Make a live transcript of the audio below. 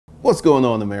What's going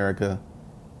on, America?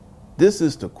 This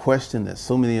is the question that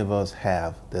so many of us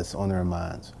have that's on our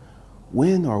minds.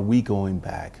 When are we going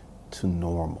back to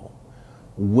normal?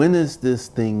 When is this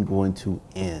thing going to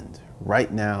end?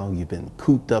 Right now, you've been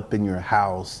cooped up in your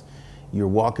house. You're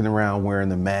walking around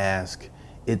wearing a mask.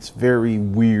 It's very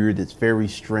weird. It's very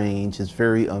strange. It's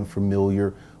very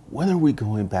unfamiliar. When are we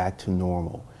going back to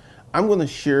normal? I'm going to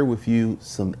share with you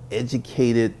some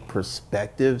educated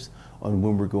perspectives on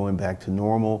when we're going back to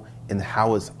normal and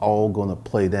how it's all going to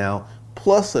play down,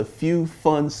 plus a few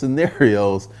fun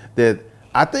scenarios that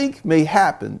I think may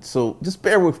happen. So just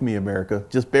bear with me, America.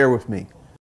 Just bear with me.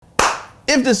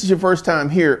 If this is your first time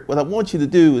here, what I want you to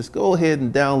do is go ahead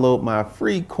and download my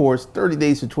free course, 30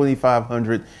 Days to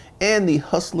 2,500, and the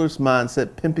Hustler's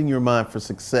Mindset, Pimping Your Mind for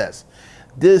Success.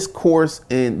 This course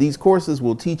and these courses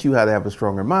will teach you how to have a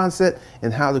stronger mindset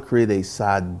and how to create a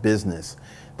side business.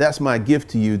 That's my gift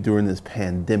to you during this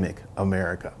pandemic,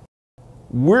 America.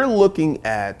 We're looking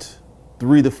at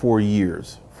 3 to 4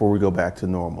 years before we go back to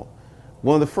normal.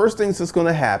 One of the first things that's going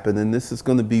to happen, and this is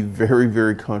going to be very,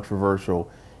 very controversial,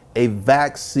 a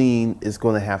vaccine is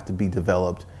going to have to be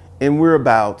developed, and we're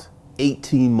about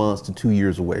 18 months to 2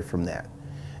 years away from that.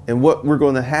 And what we're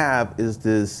going to have is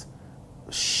this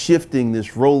shifting,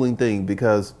 this rolling thing,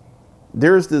 because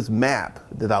there's this map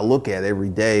that I look at every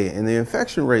day and the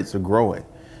infection rates are growing.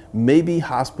 Maybe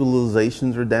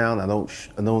hospitalizations are down. I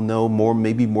don't know.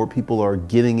 Maybe more people are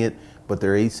getting it, but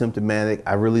they're asymptomatic.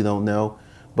 I really don't know.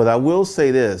 But I will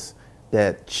say this,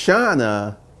 that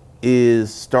China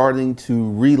is starting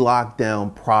to re-lock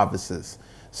down provinces.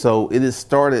 So it has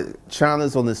started,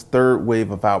 China's on this third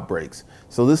wave of outbreaks.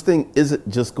 So this thing isn't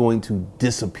just going to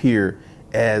disappear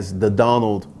as the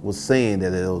Donald was saying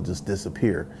that it'll just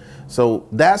disappear. So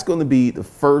that's going to be the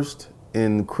first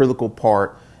and critical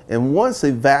part. And once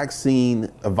a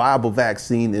vaccine, a viable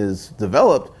vaccine is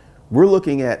developed, we're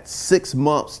looking at 6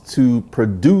 months to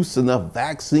produce enough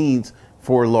vaccines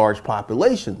for large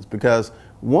populations, because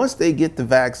once they get the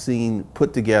vaccine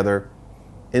put together,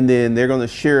 and then they're going to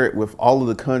share it with all of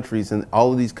the countries, and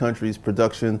all of these countries'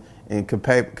 production and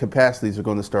capacities are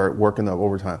going to start working up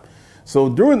over time. So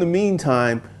during the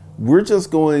meantime, we're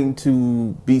just going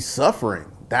to be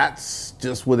suffering. That's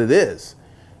just what it is.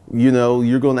 You know,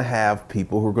 you're going to have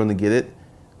people who are going to get it.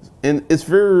 And it's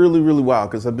really wild,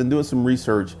 because I've been doing some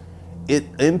research. It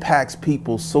impacts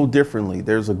people so differently.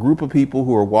 There's a group of people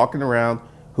who are walking around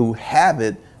who have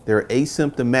it. They're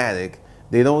asymptomatic.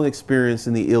 They don't experience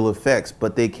any ill effects,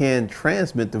 but they can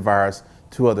transmit the virus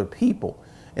to other people.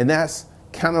 And that's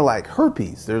kind of like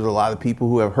herpes. There's a lot of people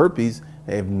who have herpes.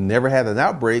 They've never had an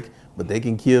outbreak, but they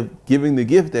can keep giving the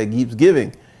gift that keeps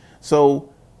giving.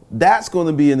 So that's going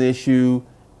to be an issue.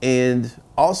 And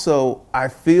also, I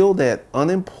feel that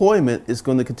unemployment is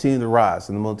going to continue to rise,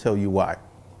 and I'm going to tell you why.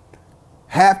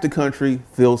 Half the country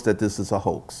feels that this is a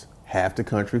hoax. Half the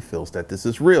country feels that this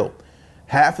is real.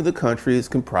 Half of the country is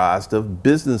comprised of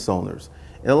business owners.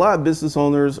 And a lot of business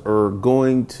owners are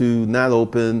going to not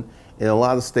open, and a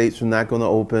lot of states are not going to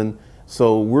open.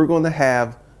 So we're going to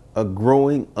have a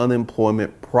growing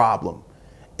unemployment problem.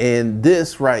 And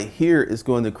this right here is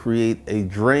going to create a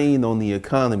drain on the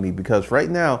economy, because right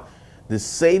now the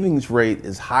savings rate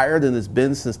is higher than it's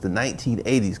been since the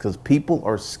 1980s, because people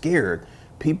are scared.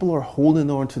 People are holding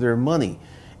on to their money.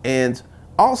 And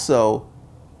also,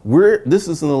 this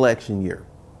is an election year.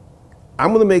 I'm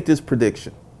going to make this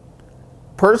prediction.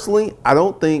 Personally, I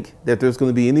don't think that there's going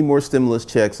to be any more stimulus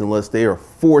checks unless they are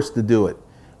forced to do it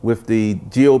with the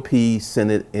GOP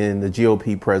Senate and the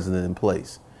GOP president in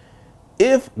place.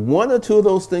 If one or two of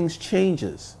those things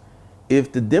changes,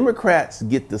 if the Democrats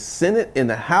get the Senate and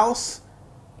the House,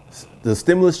 the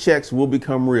stimulus checks will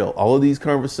become real. All of these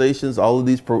conversations, all of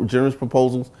these generous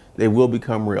proposals, they will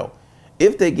become real.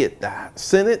 If they get the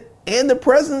Senate and the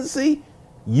presidency,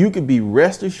 you can be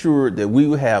rest assured that we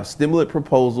will have stimulus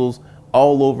proposals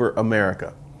all over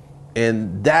America.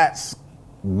 And that's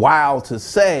wild to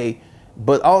say,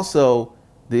 but also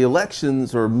the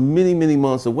elections are many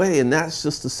months away. And that's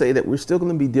just to say that we're still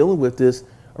going to be dealing with this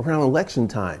around election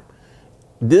time.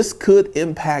 This could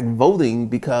impact voting,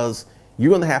 because you're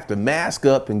going to have to mask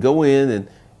up and go in and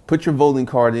put your voting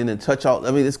card in and touch all.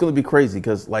 I mean, it's going to be crazy,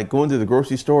 because like going to the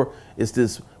grocery store, it's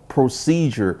this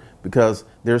procedure, because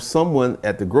there's someone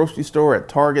at the grocery store, at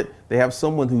Target, they have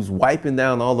someone who's wiping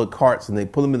down all the carts, and they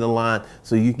put them in the line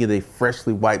so you can get a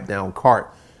freshly wiped down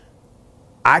cart.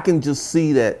 I can just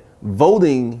see that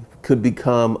voting could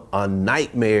become a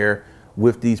nightmare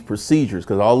with these procedures,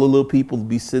 because all the little people will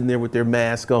be sitting there with their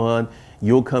mask on.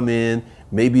 You'll come in,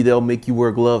 maybe they'll make you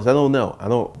wear gloves. I don't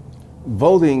know.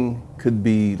 Voting could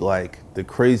be like the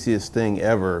craziest thing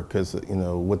ever because, you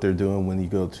know, what they're doing when you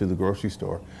go to the grocery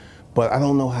store. But I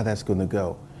don't know how that's going to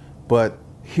go. But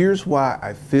here's why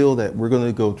I feel that we're going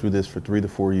to go through this for 3 to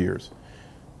 4 years.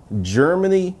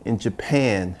 Germany and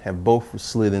Japan have both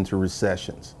slid into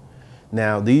recessions.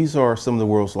 Now, these are some of the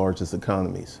world's largest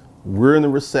economies. We're in a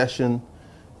recession.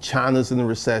 China's in a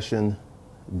recession.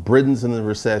 Britain's in a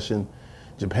recession.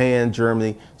 Japan,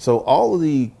 Germany. So all of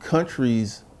the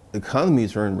countries'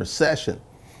 economies are in recession.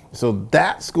 So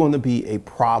that's going to be a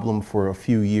problem for a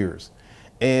few years.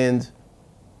 And,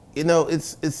 you know,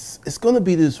 it's going to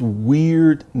be this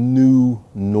weird new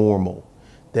normal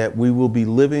that we will be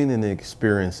living and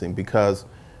experiencing, because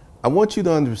I want you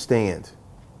to understand,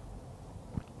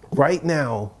 right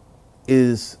now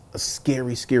is a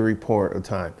scary, scary part of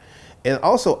time. And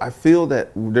also, I feel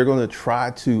that they're going to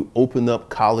try to open up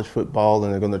college football,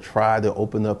 and they're going to try to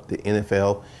open up the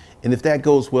NFL. And if that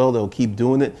goes well, they'll keep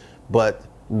doing it. But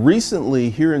recently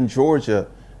here in Georgia,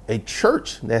 a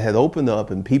church that had opened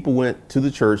up and people went to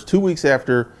the church 2 weeks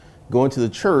after going to the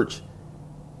church,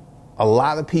 a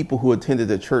lot of people who attended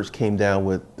the church came down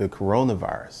with the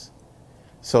coronavirus.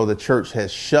 So the church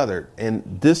has shuttered. And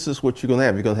this is what you're going to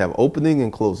have. You're going to have opening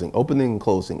and closing, opening and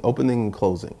closing, opening and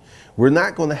closing. We're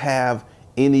not going to have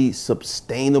any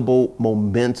sustainable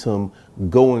momentum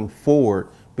going forward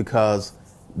because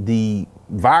the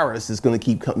virus is going to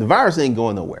keep coming. The virus ain't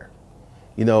going nowhere.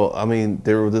 You know, I mean,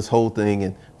 there was this whole thing.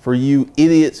 And for you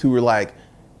idiots who were like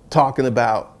talking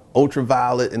about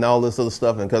ultraviolet and all this other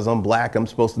stuff, and because I'm black, I'm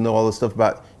supposed to know all this stuff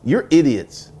about, you're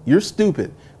idiots. You're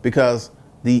stupid, because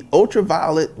the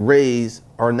ultraviolet rays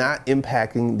are not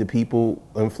impacting the people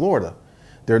in Florida.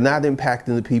 They're not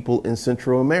impacting the people in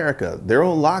Central America. They're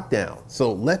on lockdown.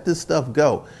 So let this stuff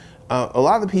go. A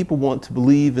lot of people want to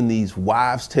believe in these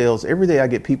wives' tales. Every day I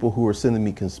get people who are sending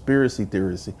me conspiracy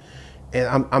theories.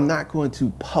 And I'm not going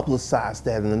to publicize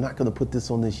that, and I'm not going to put this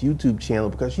on this YouTube channel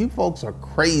because you folks are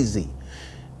crazy.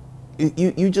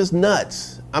 You just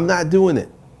nuts. I'm not doing it.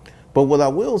 But what I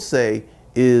will say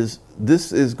is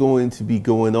this is going to be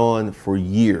going on for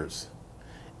years.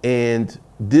 And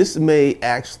this may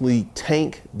actually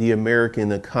tank the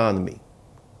American economy.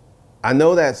 I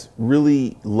know that's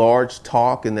really large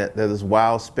talk and that is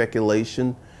wild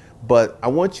speculation, but I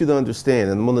want you to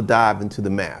understand, and I'm going to dive into the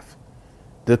math.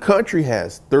 The country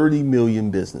has 30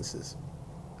 million businesses.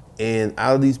 And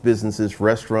out of these businesses,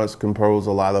 restaurants compose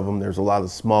a lot of them. There's a lot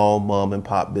of small mom and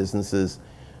pop businesses.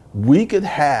 We could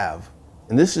have,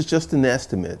 and this is just an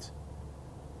estimate,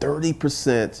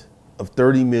 30% of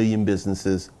 30 million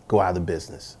businesses go out of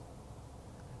business.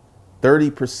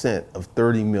 30% of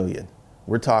 30 million.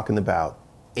 We're talking about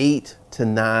 8 to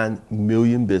 9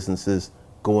 million businesses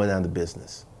going out of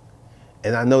business.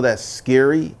 And I know that's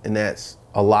scary and that's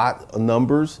a lot of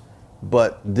numbers,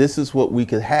 but this is what we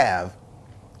could have.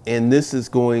 And this is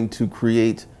going to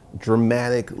create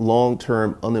dramatic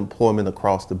long-term unemployment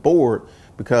across the board,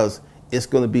 because it's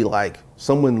going to be like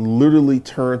someone literally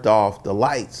turned off the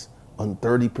lights on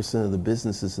 30% of the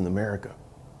businesses in America.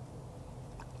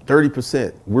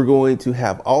 30%. We're going to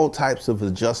have all types of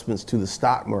adjustments to the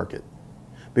stock market,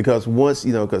 because once,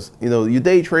 your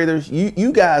day traders,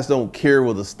 you guys don't care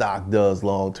what the stock does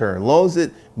long term. As long as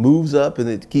it moves up and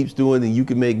it keeps doing and you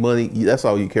can make money, that's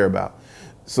all you care about.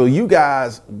 So you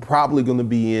guys probably going to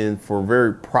be in for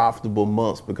very profitable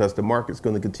months because the market's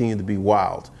going to continue to be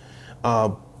wild.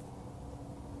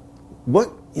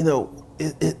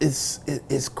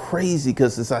 It's crazy,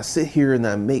 because as I sit here and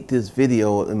I make this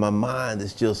video, and my mind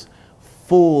is just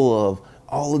full of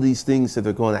all of these things that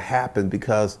are going to happen,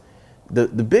 because the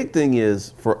big thing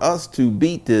is for us to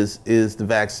beat this is the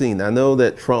vaccine. I know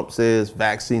that Trump says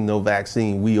vaccine, no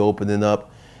vaccine, we opening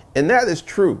up. And that is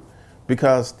true,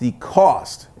 because the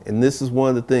cost, and this is one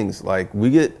of the things, like we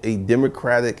get a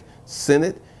Democratic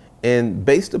Senate, and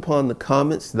based upon the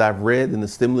comments that I've read in the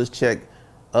stimulus check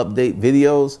update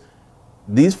videos,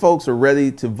 these folks are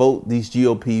ready to vote these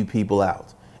GOP people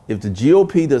out. If the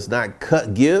GOP does not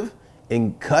give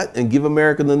and give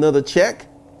America another check,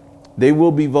 they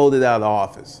will be voted out of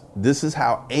office. This is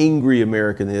how angry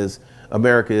America is,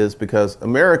 because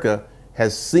America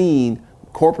has seen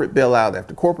corporate bailout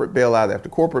after corporate bailout after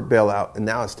corporate bailout, and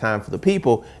now it's time for the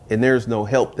people, and there's no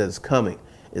help that's coming.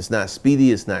 It's not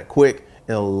speedy, it's not quick,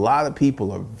 and a lot of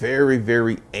people are very,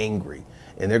 very angry,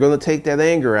 and they're going to take that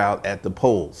anger out at the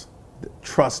polls.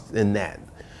 Trust in that.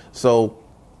 So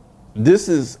this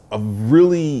is a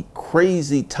really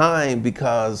crazy time,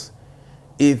 because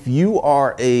if you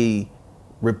are a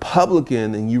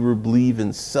Republican and you believe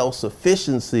in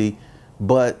self-sufficiency,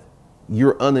 but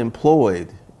you're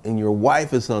unemployed and your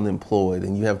wife is unemployed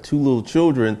and you have 2 little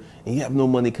children and you have no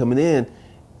money coming in,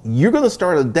 you're going to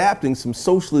start adapting some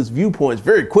socialist viewpoints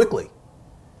very quickly.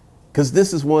 Because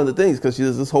this is one of the things, because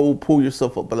there's this whole pull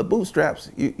yourself up by the bootstraps.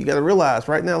 You got to realize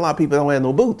right now a lot of people don't have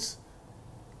no boots.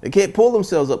 They can't pull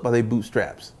themselves up by their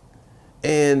bootstraps.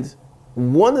 And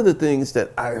one of the things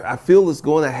that I feel is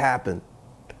going to happen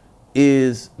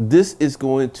is this is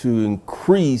going to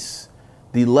increase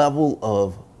the level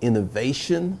of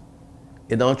innovation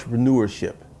and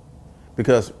entrepreneurship.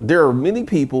 Because there are many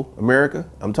people, America,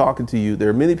 I'm talking to you, there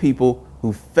are many people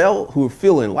who are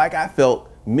feeling like I felt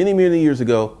many, many years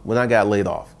ago when I got laid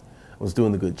off. I was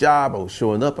doing a good job, I was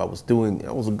showing up, I was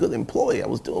a good employee, I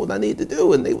was doing what I needed to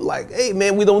do, and they were like, hey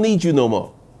man, we don't need you no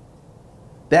more.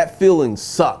 That feeling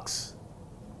sucks.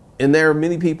 And there are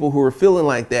many people who are feeling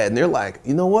like that, and they're like,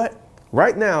 you know what?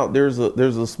 Right now, there's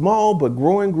a small but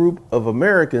growing group of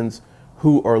Americans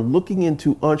who are looking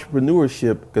into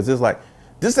entrepreneurship because it's like,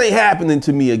 this ain't happening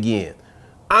to me again.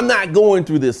 I'm not going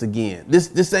through this again.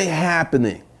 This ain't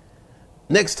happening.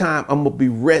 Next time I'm gonna be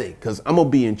ready because I'm gonna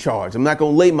be in charge. I'm not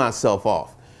gonna lay myself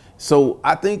off. So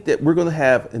I think that we're gonna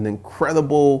have an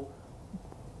incredible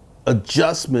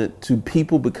adjustment to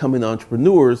people becoming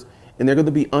entrepreneurs, and they're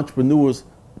gonna be entrepreneurs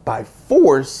by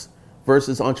force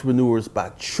versus entrepreneurs by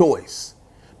choice,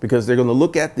 because they're gonna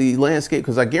look at the landscape.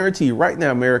 Because I guarantee you right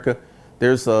now, America,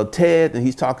 there's Ted and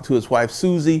he's talking to his wife,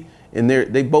 Susie, and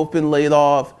they've both been laid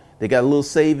off. They got a little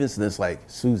savings, and it's like,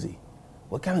 Susie,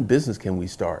 what kind of business can we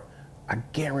start? I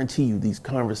guarantee you these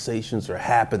conversations are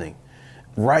happening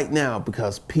right now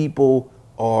because people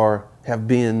have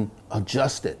been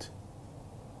adjusted.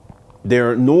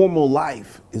 Their normal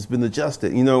life has been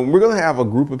adjusted. You know, we're going to have a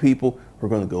group of people who are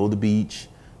going to go to the beach.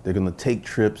 They're going to take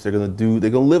trips. They're going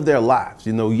to live their lives.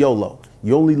 You know, YOLO.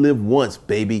 You only live once,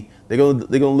 baby. They're going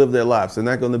to live their lives. They're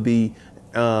not going to be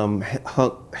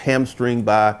hamstringed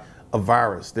by a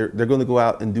virus. They're going to go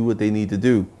out and do what they need to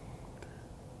do.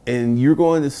 And you're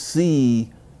going to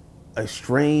see a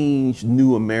strange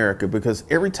new America, because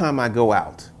every time I go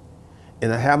out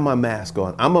and I have my mask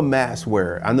on, I'm a mask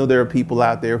wearer. I know there are people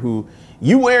out there who,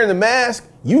 you wearing the mask,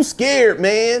 you scared,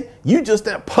 man. You just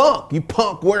that punk. You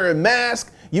punk wearing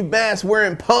mask. You mask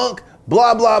wearing punk.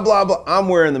 Blah, blah, blah, blah. I'm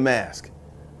wearing the mask.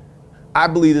 I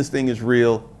believe this thing is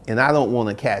real, and I don't want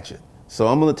to catch it. So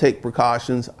I'm going to take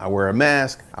precautions. I wear a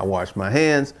mask. I wash my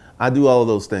hands. I do all of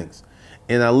those things.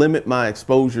 And I limit my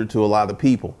exposure to a lot of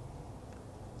people.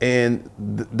 And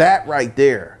that right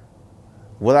there,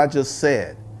 what I just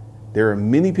said, there are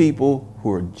many people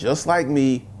who are just like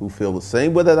me, who feel the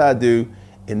same way that I do,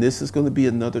 and this is going to be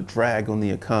another drag on the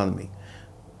economy.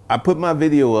 I put my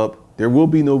video up. There will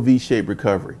be no V-shaped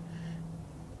recovery.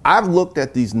 I've looked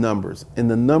at these numbers, and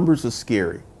the numbers are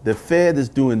scary. The Fed is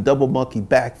doing double monkey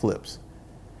backflips.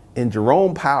 And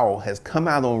Jerome Powell has come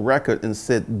out on record and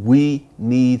said, we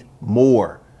need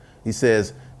more. He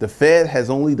says, the Fed has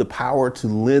only the power to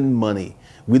lend money.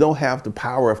 We don't have the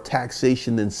power of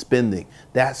taxation and spending.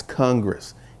 That's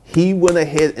Congress. He went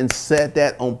ahead and said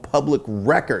that on public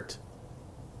record,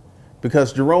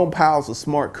 because Jerome Powell's a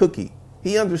smart cookie.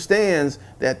 He understands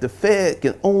that the Fed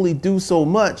can only do so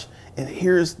much. And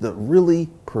here's the really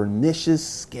pernicious,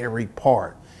 scary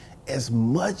part. As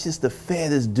much as the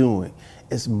Fed is doing,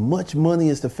 as much money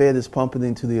as the Fed is pumping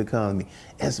into the economy,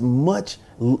 as much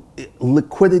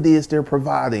liquidity as they're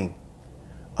providing,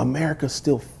 America's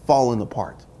still falling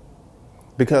apart.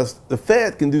 Because the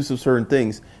Fed can do some certain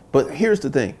things, but here's the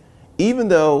thing. Even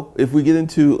though if we get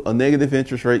into a negative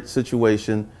interest rate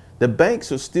situation, the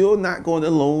banks are still not going to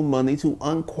loan money to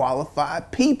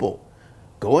unqualified people.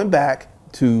 Going back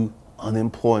to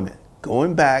unemployment,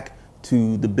 going back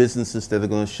to the businesses that are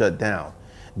going to shut down.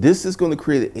 This is going to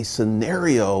create a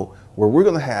scenario where we're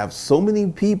going to have so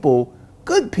many people,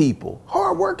 good people,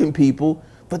 hardworking people,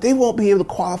 but they won't be able to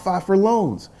qualify for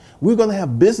loans. We're going to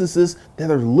have businesses that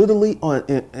are literally on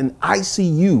an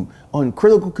ICU, on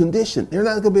critical condition. They're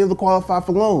not going to be able to qualify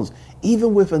for loans.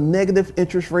 Even with a negative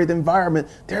interest rate environment,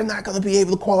 they're not going to be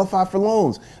able to qualify for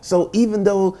loans. So even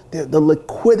though the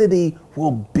liquidity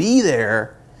will be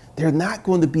there, they're not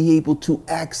going to be able to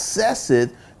access it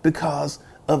because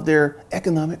of their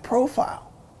economic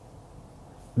profile.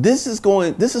 This is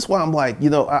why I'm like, you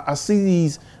know, I see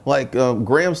these, like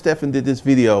Graham Stephan did this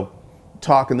video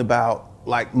talking about,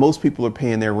 like, most people are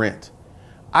paying their rent.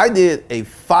 I did a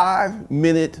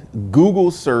 5-minute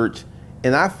Google search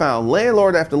and I found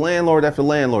landlord after landlord after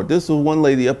landlord. This was one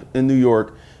lady up in New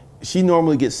York. She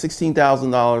normally gets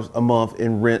 $16,000 a month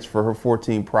in rents for her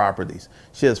 14 properties.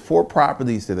 She has 4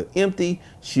 properties that are empty.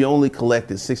 She only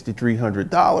collected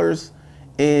 $6,300,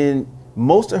 and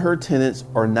most of her tenants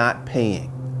are not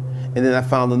paying. And then I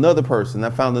found another person, I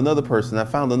found another person, I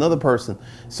found another person.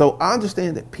 So I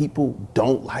understand that people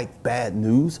don't like bad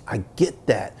news. I get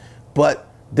that.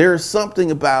 But there's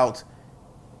something about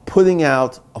putting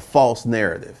out a false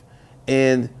narrative.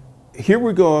 And here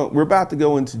we're going, we're about to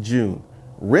go into June.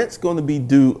 Rent's going to be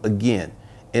due again.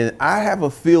 And I have a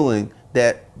feeling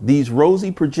that these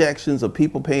rosy projections of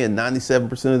people paying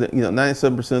 97% of the,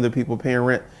 97% of the people paying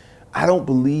rent, I don't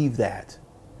believe that,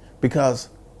 because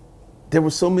there were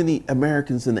so many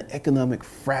Americans in an economic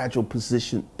fragile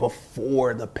position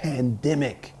before the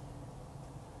pandemic.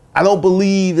 I don't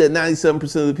believe that 97%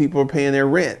 of the people are paying their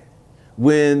rent,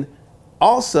 when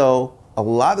also a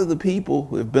lot of the people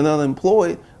who have been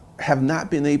unemployed have not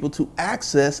been able to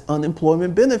access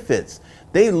unemployment benefits.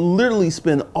 They literally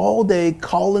spend all day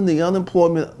calling the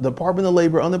Department of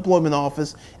Labor unemployment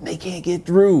office, and they can't get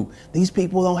through. These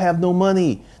people don't have no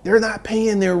money. They're not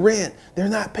paying their rent. They're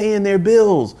not paying their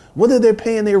bills. Whether they're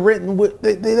paying their rent and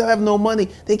they don't have no money,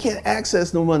 they can't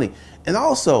access no money. And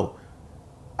also,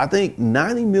 I think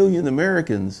 90 million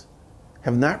Americans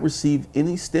have not received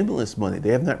any stimulus money. They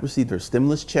have not received their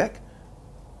stimulus check.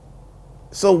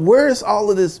 So where is all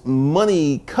of this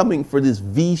money coming for this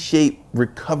V-shaped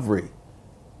recovery?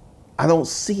 I don't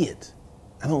see it.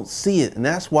 I don't see it. And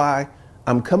that's why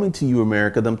I'm coming to you,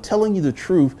 America. And I'm telling you the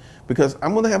truth, because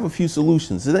I'm going to have a few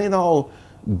solutions. It ain't all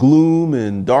gloom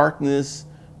and darkness,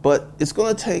 but it's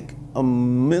going to take a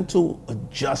mental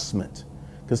adjustment.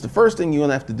 Because the first thing you're going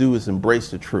to have to do is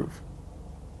embrace the truth.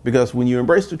 Because when you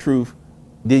embrace the truth,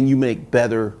 then you make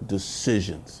better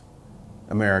decisions.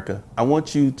 America, I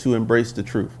want you to embrace the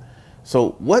truth.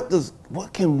 So what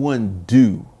can one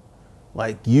do?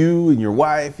 Like you and your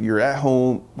wife, you're at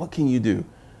home, what can you do?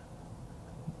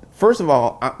 First of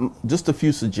all, just a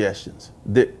few suggestions.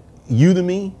 That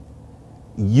Udemy,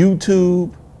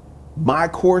 YouTube, my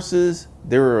courses,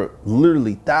 there are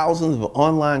literally thousands of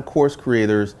online course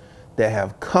creators that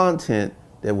have content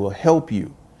that will help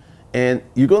you. And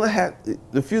you're going to have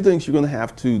a few things you're going to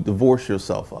have to divorce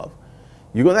yourself of.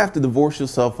 You're going to have to divorce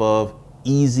yourself of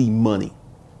easy money.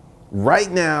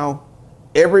 Right now,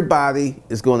 everybody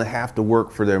is going to have to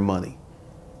work for their money,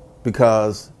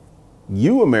 because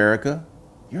you, America,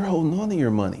 you're holding on to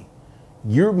your money.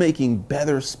 You're making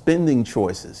better spending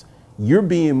choices. You're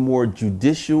being more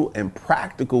judicial and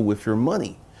practical with your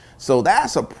money. So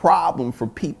that's a problem for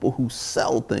people who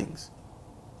sell things.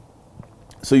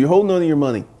 So you're holding on to your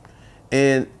money.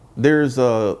 And there's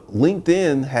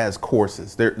LinkedIn has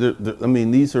courses. I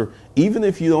mean, these are, even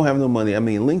if you don't have no money, I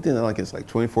mean, LinkedIn, it's like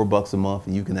 24 bucks a month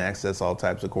and you can access all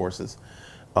types of courses.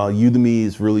 Udemy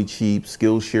is really cheap.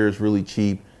 Skillshare is really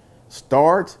cheap.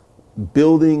 Start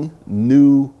building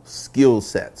new skill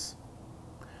sets.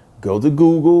 Go to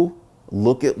Google,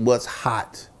 look at what's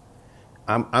hot.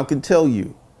 I can tell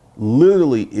you,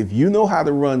 literally, if you know how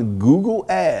to run Google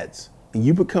ads and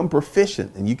you become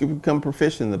proficient, and you can become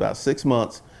proficient in about 6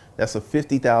 months, that's a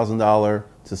 $50,000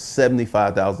 to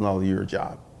 $75,000 a year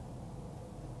job.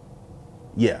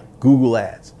 Yeah, Google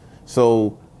ads.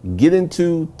 So get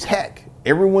into tech.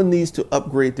 Everyone needs to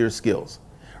upgrade their skills.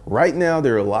 Right now,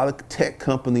 there are a lot of tech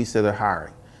companies that are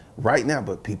hiring right now,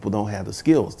 but people don't have the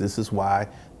skills. This is why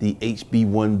the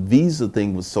HB1 visa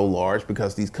thing was so large,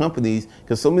 because these companies,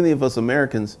 because so many of us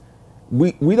Americans,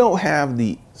 we don't have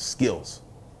the skills.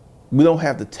 We don't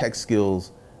have the tech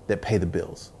skills that pay the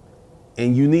bills.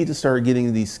 And you need to start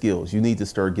getting these skills. You need to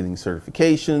start getting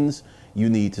certifications. You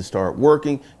need to start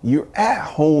working. You're at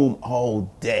home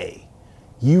all day.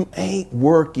 You ain't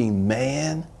working,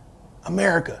 man.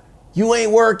 America, you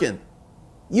ain't working.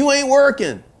 You ain't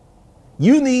working.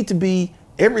 You need to be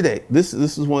every day. This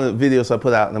is one of the videos I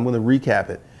put out, and I'm going to recap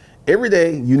it. Every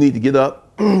day you need to get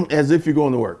up as if you're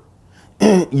going to work.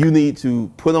 You need to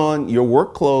put on your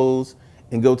work clothes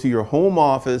and go to your home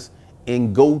office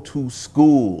and go to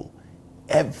school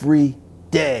every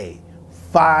day,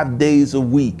 5 days a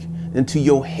week, until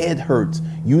your head hurts.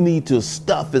 You need to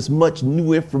stuff as much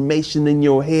new information in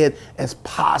your head as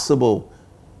possible.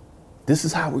 This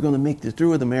is how we're going to make it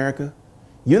through it, America.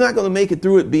 You're not going to make it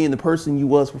through it being the person you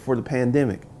was before the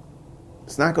pandemic.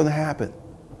 It's not going to happen.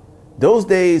 Those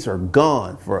days are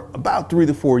gone for about 3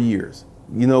 to 4 years.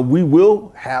 We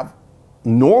will have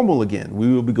normal again.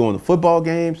 We will be going to football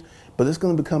games, but it's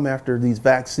going to become after these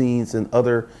vaccines and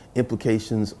other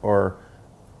implications are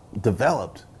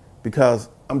developed, because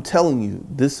I'm telling you,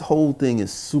 this whole thing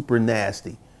is super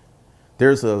nasty.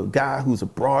 There's a guy who's a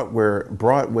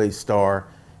Broadway star.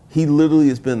 He literally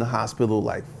has been in the hospital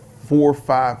like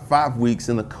 5 weeks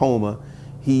in a coma.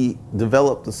 He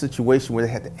developed a situation where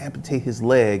they had to amputate his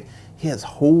leg. He has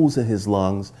holes in his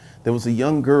lungs. There was a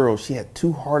young girl, she had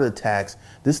 2 heart attacks.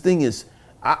 This thing is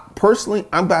Personally,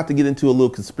 I'm about to get into a little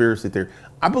conspiracy theory.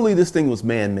 I believe this thing was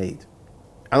man-made.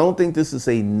 I don't think this is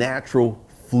a natural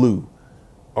flu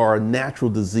or a natural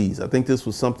disease. I think this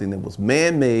was something that was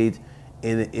man-made,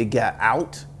 and it got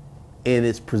out, and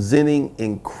it's presenting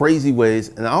in crazy ways.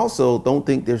 And I also don't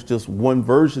think there's just one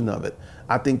version of it.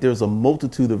 I think there's a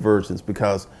multitude of versions,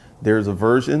 because there's a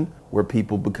version where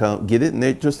people get it and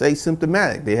they're just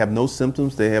asymptomatic. They have no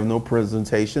symptoms, they have no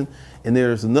presentation. And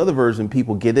there's another version,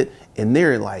 people get it and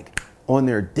they're like on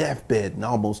their deathbed in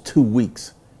almost 2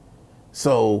 weeks.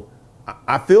 So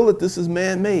I feel that this is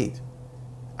man-made.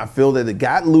 I feel that it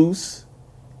got loose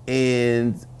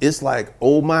and it's like,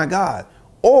 oh my God.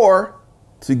 Or,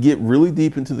 to get really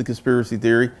deep into the conspiracy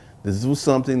theory, this was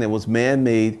something that was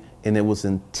man-made and it was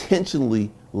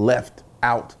intentionally left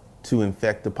out to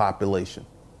infect the population.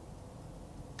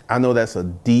 I know that's a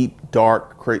deep,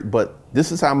 dark, but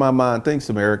this is how my mind thinks,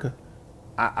 America.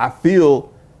 I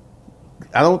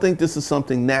don't think this is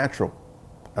something natural.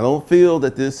 I don't feel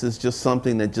that this is just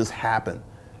something that just happened.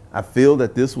 I feel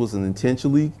that this was an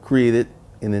intentionally created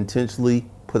and intentionally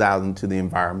put out into the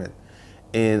environment.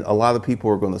 And a lot of people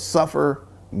are going to suffer.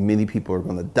 Many people are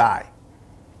going to die.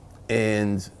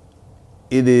 And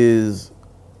it is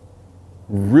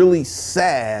really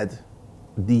sad,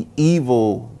 the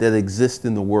evil that exists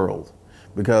in the world,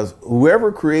 because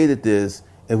whoever created this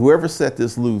and whoever set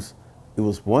this loose, it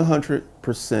was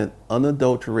 100%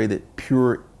 unadulterated,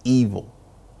 pure evil.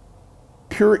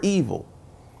 Pure evil.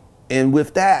 And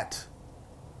with that,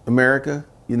 America,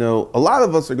 you know, a lot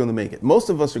of us are going to make it. Most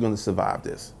of us are going to survive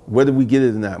this, whether we get it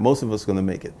or not. Most of us are going to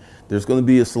make it. There's going to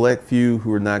be a select few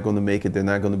who are not going to make it. They're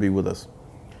not going to be with us.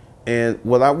 And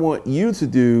what I want you to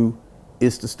do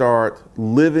is to start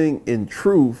living in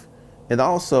truth and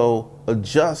also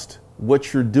adjust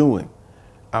what you're doing.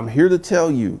 I'm here to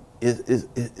tell you,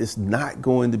 it's not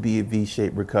going to be a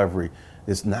V-shaped recovery.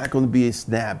 It's not going to be a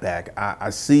snapback.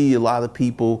 I see a lot of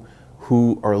people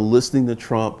who are listening to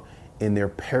Trump and they're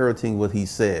parroting what he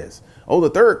says. Oh,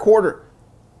 the third quarter,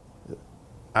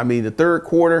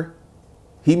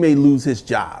 he may lose his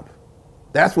job.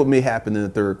 That's what may happen in the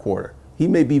third quarter. He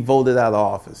may be voted out of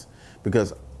office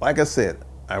because, like I said,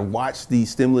 I watched the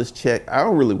stimulus check. I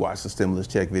don't really watch the stimulus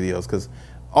check videos because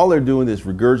all they're doing is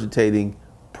regurgitating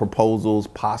proposals,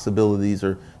 possibilities,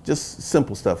 or just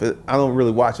simple stuff. I don't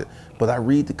really watch it, but I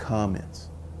read the comments.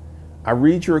 I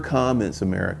read your comments,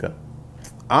 America.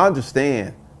 I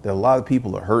understand that a lot of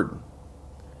people are hurting.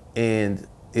 And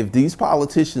if these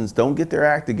politicians don't get their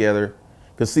act together,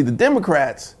 because see, the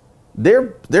Democrats,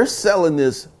 they're selling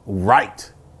this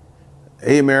right.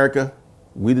 Hey, America,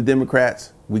 we the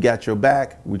Democrats, we got your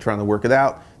back. We're trying to work it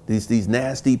out. These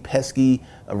nasty, pesky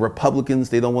Republicans,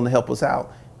 they don't want to help us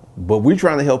out, but we're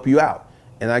trying to help you out.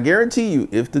 And I guarantee you,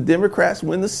 if the Democrats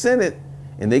win the Senate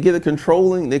and they get they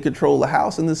control the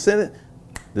House and the Senate,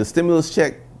 the stimulus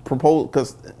check proposal,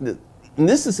 because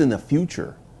this is in the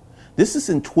future. This is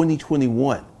in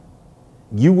 2021.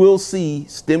 You will see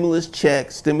stimulus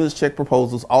check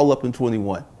proposals all up in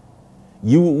 21.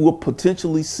 You will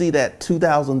potentially see that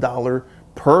 $2,000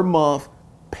 per month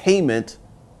payment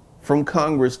from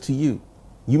Congress to you.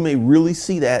 You may really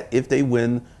see that if they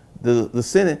win the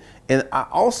Senate. And I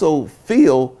also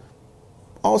feel,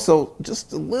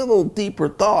 just a little deeper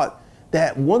thought,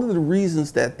 that one of the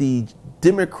reasons that the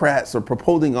Democrats are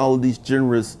proposing all of these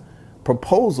generous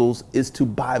proposals is to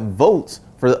buy votes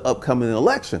for the upcoming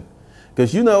election.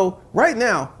 Because, you know, right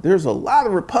now, there's a lot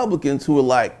of Republicans who are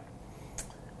like,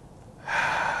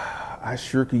 I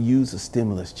sure could use a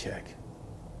stimulus check.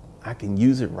 I can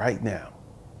use it right now.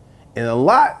 And a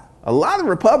lot of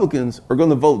Republicans are going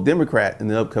to vote Democrat in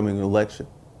the upcoming election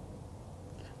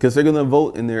because they're going to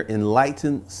vote in their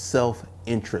enlightened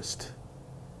self-interest.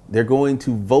 They're going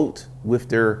to vote with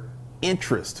their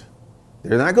interest.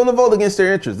 They're not going to vote against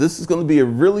their interest. This is going to be a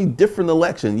really different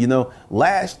election. You know,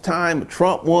 last time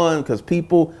Trump won because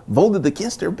people voted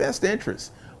against their best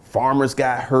interests. Farmers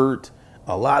got hurt.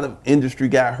 A lot of industry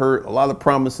got hurt. A lot of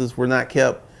promises were not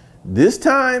kept. This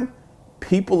time,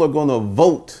 people are going to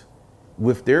vote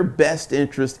with their best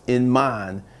interest in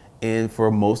mind. And for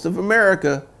most of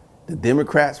America, the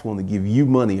Democrats want to give you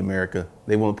money, America.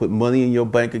 They want to put money in your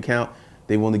bank account.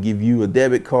 They want to give you a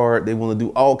debit card. They want to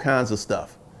do all kinds of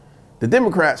stuff. The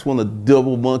Democrats want to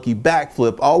double monkey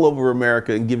backflip all over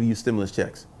America and give you stimulus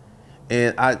checks.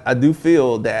 And I do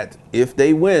feel that if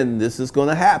they win, this is going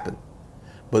to happen.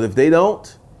 But if they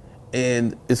don't,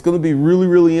 and it's going to be really,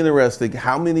 really interesting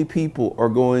how many people are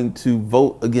going to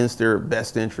vote against their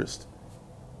best interest.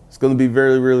 It's going to be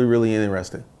very, really, really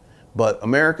interesting. But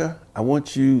America, I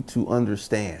want you to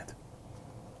understand,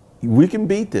 we can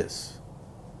beat this.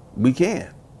 We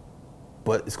can.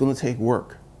 but it's going to take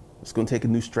work. It's going to take a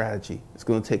new strategy. It's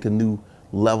going to take a new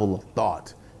level of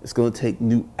thought. It's going to take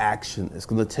new action. It's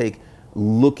going to take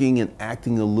looking and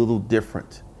acting a little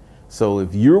different. So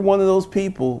if you're one of those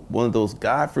people, one of those,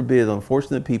 God forbid,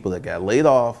 unfortunate people that got laid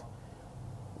off,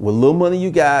 with little money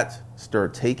you got,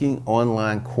 start taking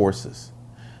online courses.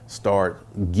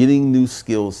 Start getting new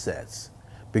skill sets,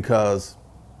 because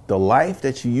the life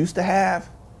that you used to have,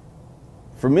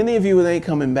 for many of you, it ain't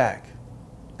coming back.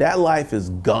 That life is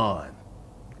gone.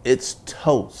 It's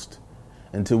toast.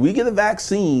 Until we get a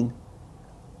vaccine,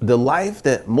 the life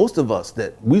that most of us,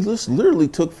 that we just literally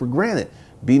took for granted,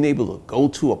 being able to go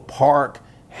to a park,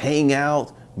 hang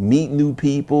out, meet new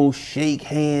people, shake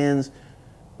hands,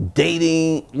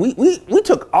 dating, we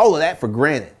took all of that for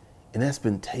granted, and that's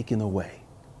been taken away.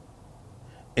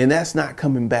 And that's not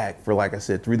coming back for, like I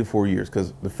said, 3 to 4 years,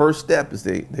 because the first step is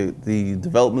the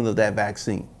development of that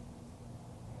vaccine.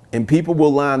 And people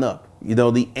will line up. You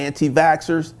know, the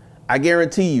anti-vaxxers, I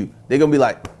guarantee you, they're going to be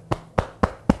like,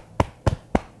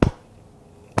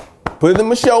 put it in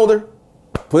my shoulder,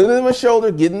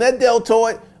 get in that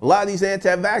deltoid. A lot of these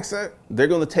anti-vaxxers, they're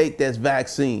going to take this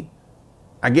vaccine.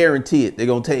 I guarantee it, they're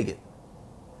going to take it.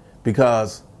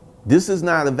 Because this is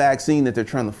not a vaccine that they're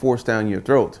trying to force down your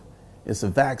throat. It's a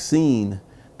vaccine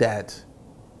that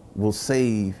will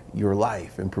save your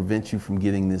life and prevent you from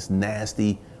getting this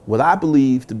nasty, what I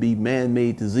believe to be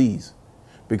man-made disease.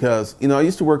 Because, you know, I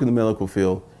used to work in the medical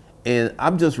field, and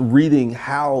I'm just reading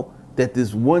how that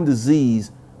this one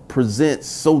disease presents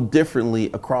so differently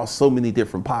across so many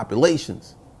different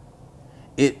populations.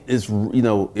 It is, you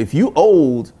know, if you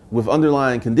old with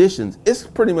underlying conditions, it's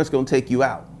pretty much going to take you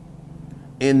out.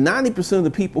 And 90% of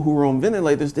the people who were on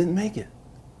ventilators didn't make it.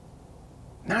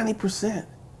 90%.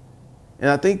 And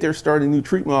I think they're starting new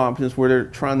treatment options where they're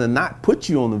trying to not put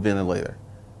you on the ventilator.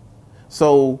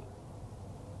 So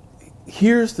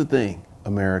here's the thing,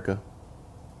 America.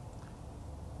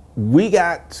 We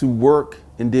got to work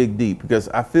and dig deep, because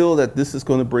I feel that this is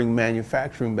going to bring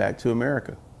manufacturing back to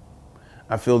America.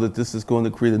 I feel that this is going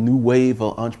to create a new wave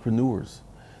of entrepreneurs.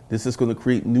 This is going to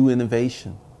create new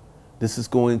innovation. This is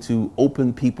going to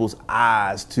open people's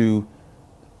eyes to,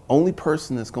 only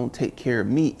person that's going to take care of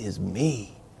me is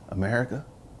me, America.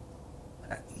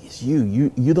 It's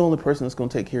you. You're the only person that's going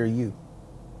to take care of you.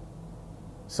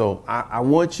 So I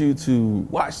want you to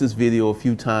watch this video a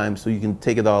few times so you can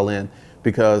take it all in,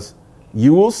 because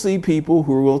you will see people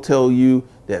who will tell you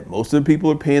that most of the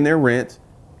people are paying their rent.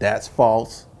 That's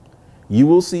false. You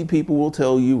will see people will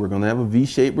tell you we're going to have a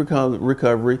V-shaped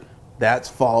recovery. That's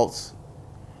false.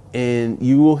 And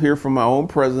you will hear from our own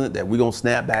president that we're going to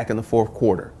snap back in the fourth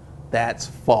quarter. That's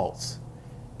false.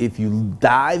 If you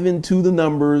dive into the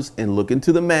numbers and look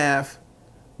into the math,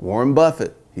 Warren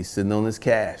Buffett, he's sitting on his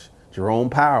cash. Jerome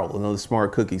Powell, another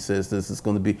smart cookie, says this is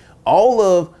going to be, all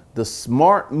of the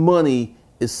smart money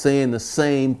is saying the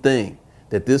same thing,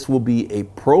 that this will be a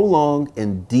prolonged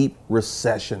and deep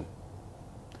recession,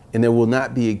 and there will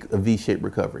not be a V-shaped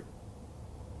recovery.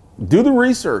 Do the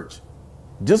research.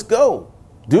 Just go.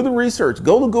 Do the research.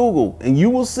 Go to Google, and you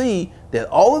will see that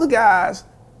all of the guys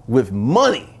with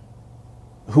money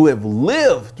who have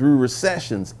lived through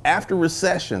recessions after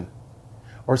recession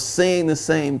are saying the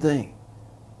same thing.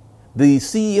 The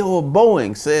CEO of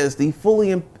Boeing says he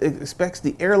fully expects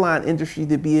the airline industry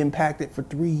to be impacted for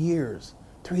 3 years,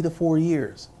 3 to 4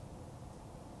 years.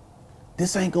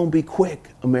 This ain't going to be quick,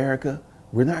 America.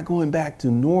 We're not going back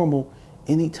to normal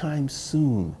anytime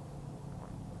soon.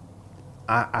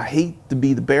 I hate to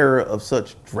be the bearer of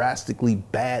such drastically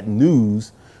bad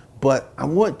news, but I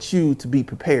want you to be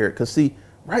prepared, because see,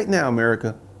 right now,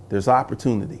 America, there's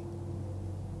opportunity.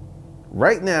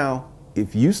 Right now,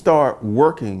 if you start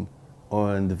working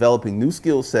on developing new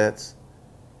skill sets,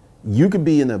 you could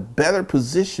be in a better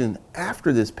position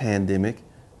after this pandemic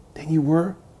than you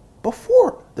were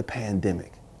before the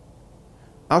pandemic.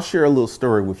 I'll share a little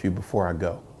story with you before I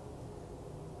go.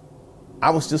 I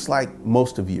was just like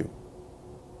most of you.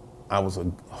 I was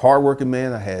a hardworking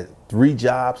man. I had 3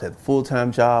 jobs, had a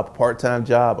full-time job, a part-time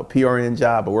job, a PRN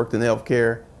job. I worked in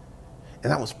healthcare,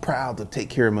 and I was proud to take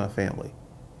care of my family.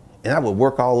 And I would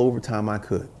work all overtime I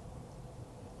could.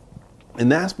 And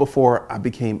that's before I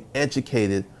became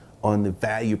educated on the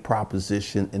value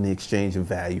proposition and the exchange of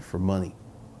value for money.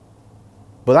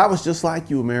 But I was just like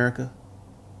you, America,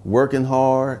 working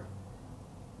hard,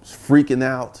 freaking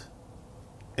out.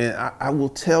 And I will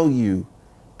tell you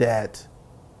that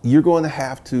you're going to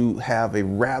have a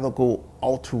radical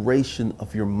alteration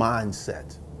of your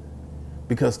mindset,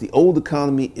 because the old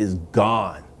economy is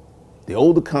gone. The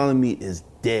old economy is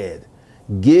dead.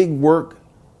 Gig work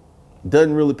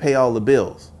doesn't really pay all the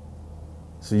bills.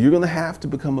 So you're going to have to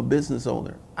become a business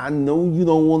owner. I know you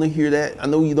don't want to hear that. I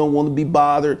know you don't want to be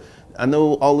bothered. I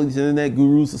know all these internet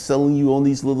gurus are selling you on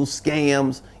these little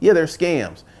scams. Yeah, they're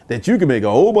scams that you can make a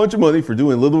whole bunch of money for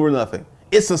doing little or nothing.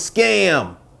 It's a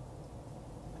scam.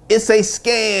 It's a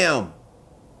scam.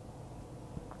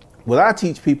 What I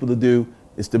teach people to do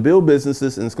is to build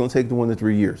businesses, and it's going to take them 1 to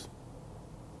 3 years.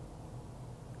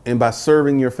 And by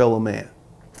serving your fellow man.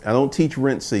 I don't teach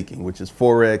rent seeking, which is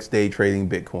Forex, day trading,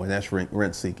 Bitcoin. That's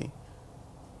rent seeking.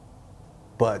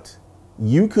 But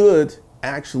you could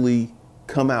actually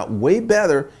come out way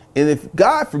better. And if,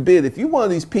 God forbid, if you're one of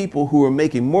these people who are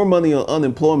making more money on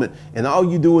unemployment and all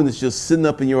you're doing is just sitting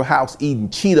up in your house eating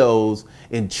Cheetos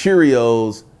and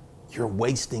Cheerios, you're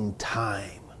wasting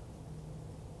time.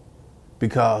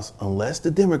 Because unless the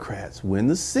Democrats win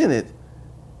the Senate,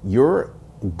 your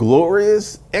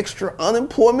glorious extra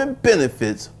unemployment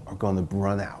benefits are going to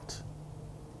run out.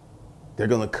 They're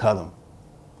going to cut them.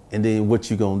 And then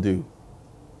what you going to do?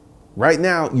 Right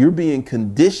now, you're being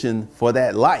conditioned for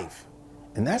that life.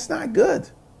 And that's not good.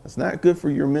 That's not good for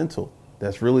your mental.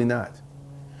 That's really not.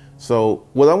 So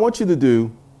what I want you to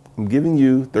do, I'm giving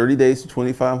you 30 days to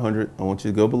 2,500. I want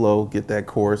you to go below, get that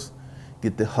course,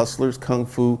 get the Hustlers Kung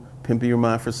Fu, Pimping Your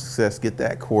Mind for Success, get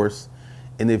that course.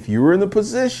 And if you're in a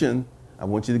position, I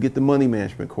want you to get the money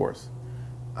management course.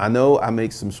 I know I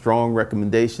make some strong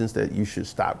recommendations that you should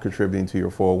stop contributing to your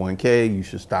 401k. You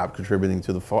should stop contributing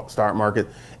to the stock market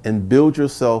and build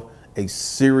yourself a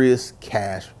serious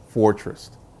cash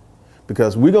fortress.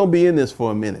 Because we're going to be in this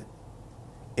for a minute.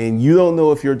 And you don't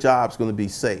know if your job's going to be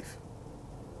safe.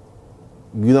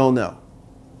 You don't know.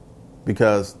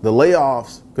 Because the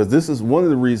layoffs, because this is one of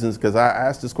the reasons, because I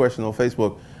asked this question on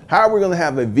Facebook, how are we going to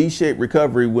have a V-shaped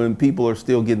recovery when people are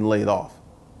still getting laid off?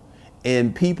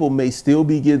 And people may still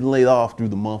be getting laid off through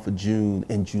the month of June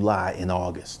and July and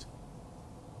August.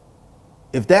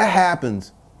 If that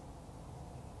happens,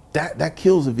 that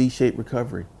kills a V-shaped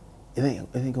recovery. It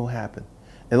ain't gonna happen.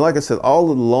 And like I said,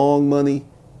 all of the long money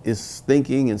is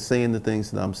thinking and saying the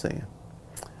things that I'm saying.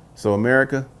 So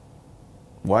America,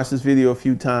 watch this video a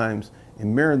few times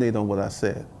and marinate on what I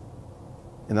said.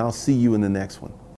 And I'll see you in the next one.